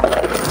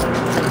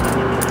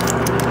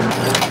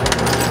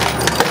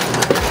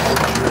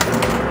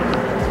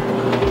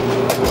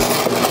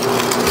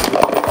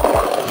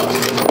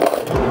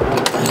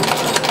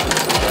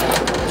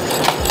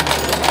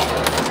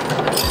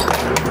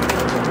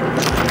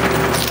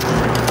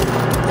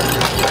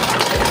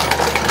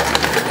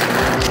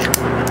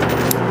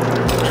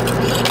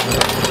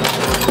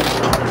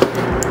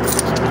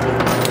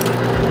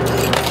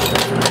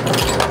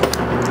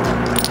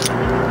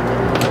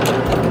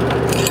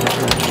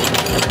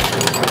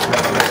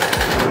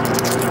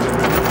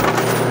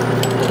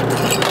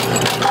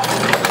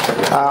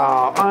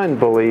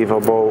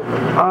 Unbelievable.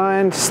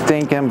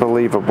 Unstinking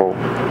believable.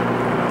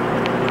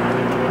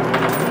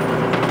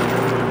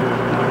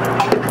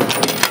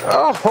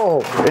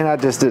 Oh, and I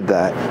just did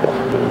that.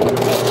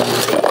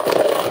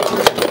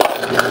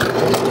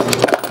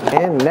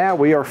 And now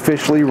we are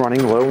officially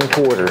running low in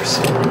quarters.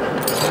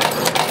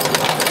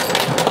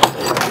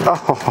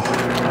 Oh.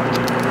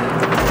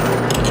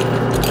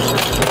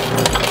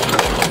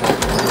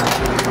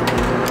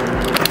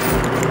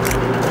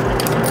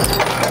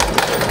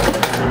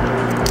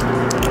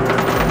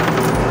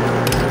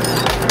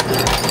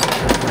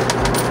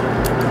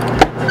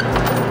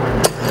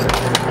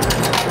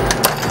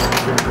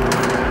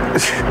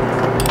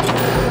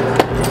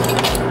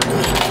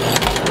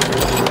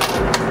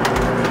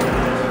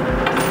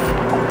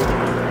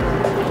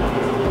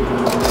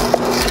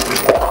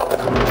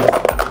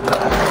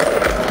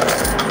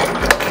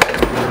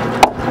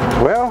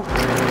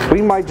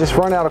 might just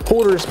run out of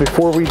quarters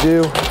before we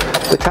do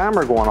the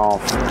timer going off.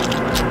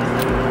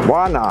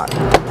 Why not?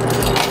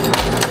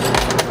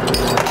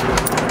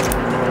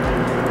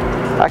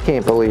 I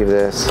can't believe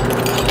this.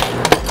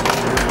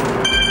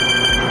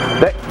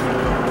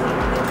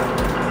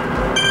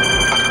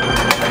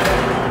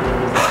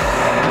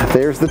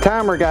 There's the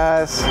timer,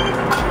 guys.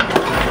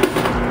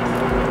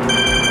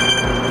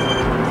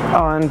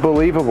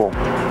 Unbelievable.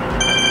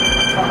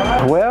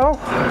 Well,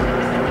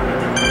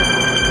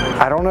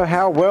 I don't know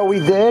how well we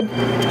did.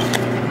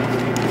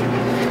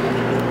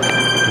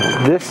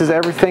 This is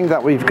everything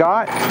that we've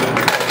got.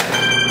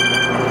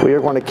 We are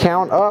going to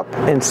count up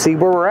and see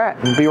where we're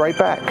at and be right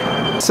back.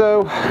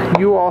 So,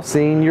 you all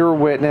seen, you're a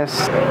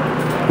witness.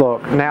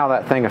 Look, now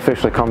that thing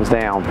officially comes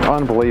down.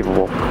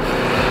 Unbelievable.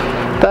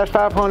 That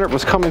 500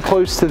 was coming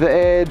close to the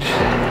edge,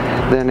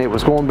 then it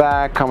was going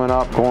back, coming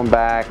up, going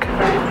back.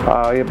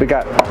 We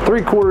got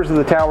 3/4 of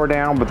the tower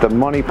down, but the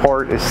money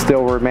part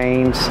still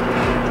remains.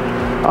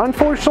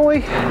 Unfortunately,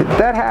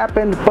 that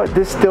happened, but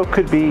this still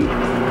could be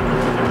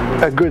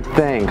a good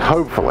thing,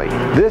 hopefully.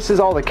 This is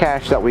all the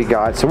cash that we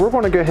got, so we're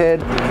going to go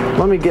ahead.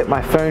 Let me get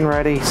my phone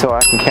ready so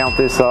I can count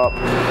this up.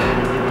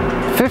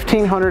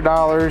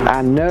 $1,500.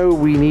 I know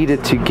we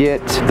needed to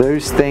get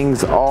those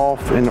things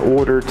off in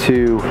order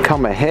to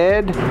come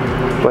ahead,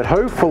 but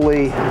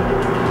hopefully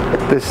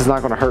this is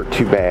not going to hurt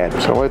too bad.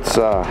 So let's,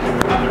 I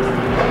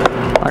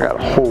got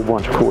a whole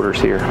bunch of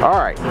quarters here. All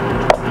right.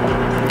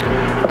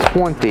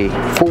 20,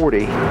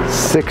 40,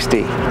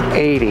 60,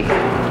 80,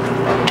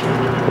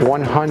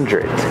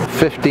 100,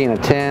 15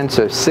 and 10,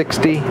 so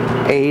 60,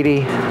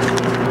 80,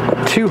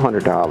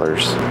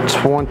 $200,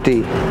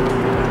 20,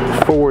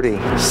 40,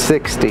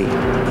 60,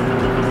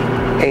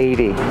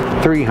 80,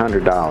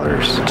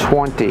 $300,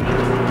 20,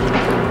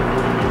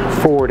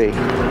 40,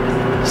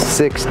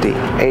 60,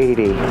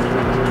 80,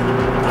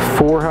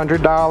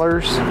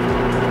 $400,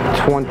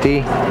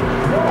 20,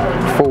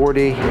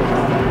 40,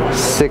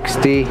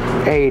 60,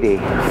 80,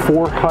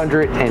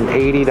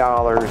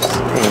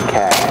 $480 in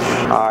cash.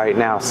 All right,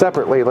 now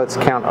separately, let's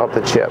count up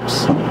the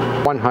chips.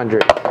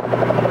 100,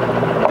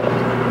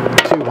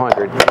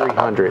 200,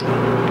 300,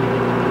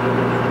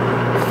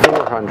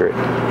 400,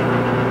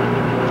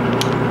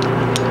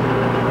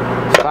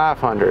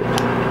 500,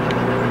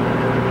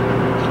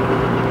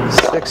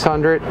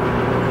 600,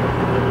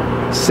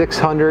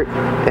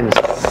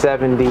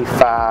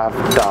 $675,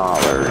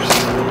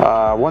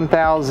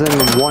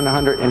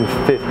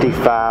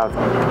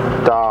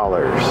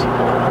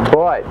 $1,155.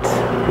 But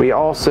we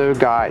also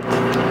got,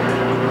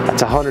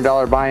 that's a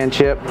 $100 buy-in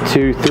chip,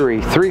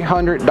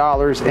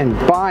 $300 in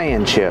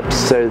buy-in chips.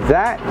 So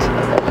that,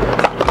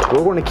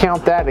 we're going to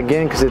count that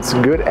again because it's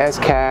good as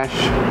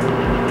cash.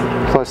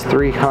 Plus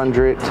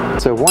 300,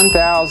 so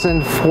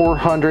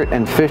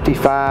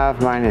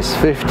 1,455 minus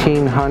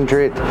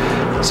 1,500,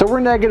 so we're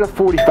negative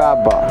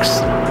 45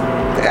 bucks.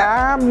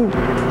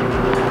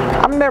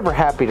 I'm never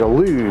happy to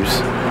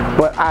lose,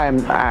 but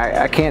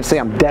I can't say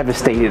I'm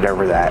devastated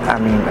over that. I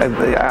mean,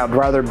 I'd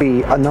rather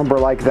be a number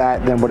like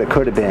that than what it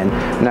could have been.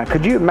 Now,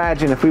 could you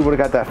imagine if we would have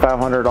got that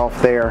 500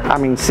 off there? I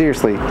mean,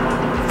 seriously,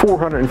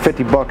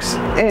 450 bucks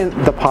in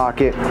the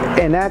pocket,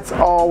 and that's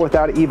all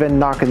without even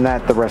knocking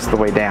that the rest of the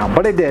way down.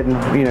 But it didn't,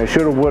 you know,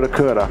 shoulda, woulda,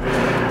 coulda.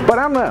 But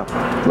I don't know.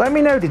 Let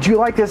me know, did you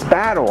like this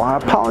battle? I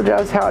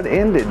apologize how it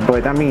ended,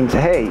 but I mean,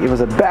 hey, it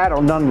was a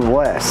battle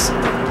nonetheless.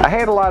 I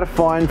had a lot of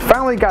fun.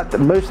 Finally got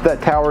most of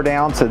that tower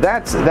down, so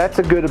that's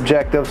a good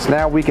objective. So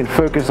now we can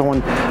focus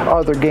on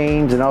other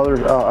games and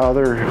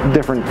other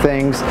different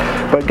things.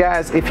 But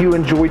guys, if you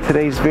enjoyed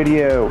today's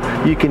video,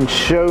 you can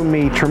show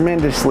me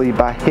tremendously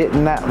by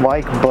hitting that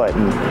like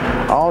button.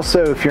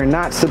 Also, if you're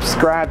not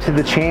subscribed to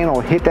the channel,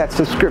 hit that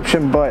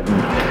subscription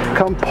button.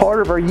 Come part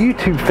of our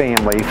YouTube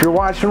family. If you're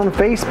watching on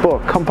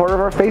Facebook, come part of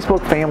our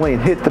Facebook family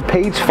and hit the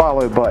page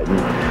follow button.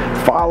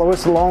 Follow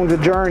us along the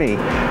journey.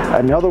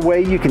 Another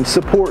way you can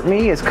support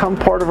me is come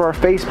part of our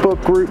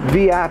Facebook group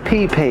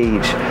VIP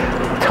page.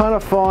 Ton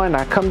of fun.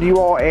 I come to you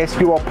all, ask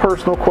you all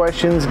personal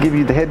questions, give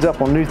you the heads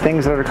up on new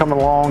things that are coming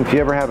along if you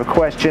ever have a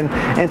question,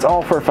 and it's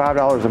all for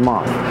 $5 a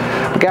month.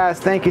 But guys,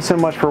 thank you so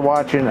much for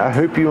watching. I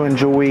hope you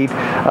enjoyed.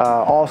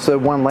 Also,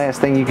 one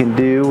last thing you can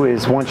do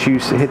is once you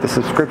hit the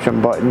subscription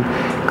button,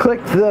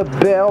 click the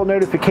bell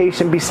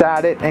notification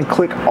beside it and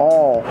click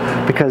all,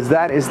 because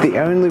that is the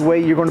only way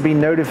you're going to be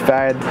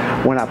notified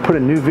when I put a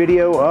new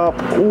video up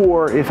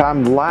or if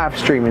I'm live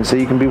streaming, so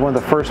you can be one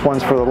of the first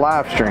ones for the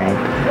live stream.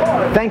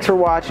 Thanks for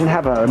watching.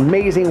 Have an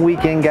amazing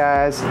weekend,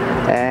 guys,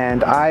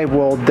 and I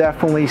will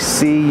definitely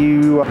see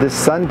you this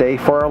Sunday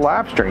for our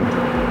live stream. All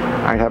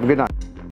right, have a good night.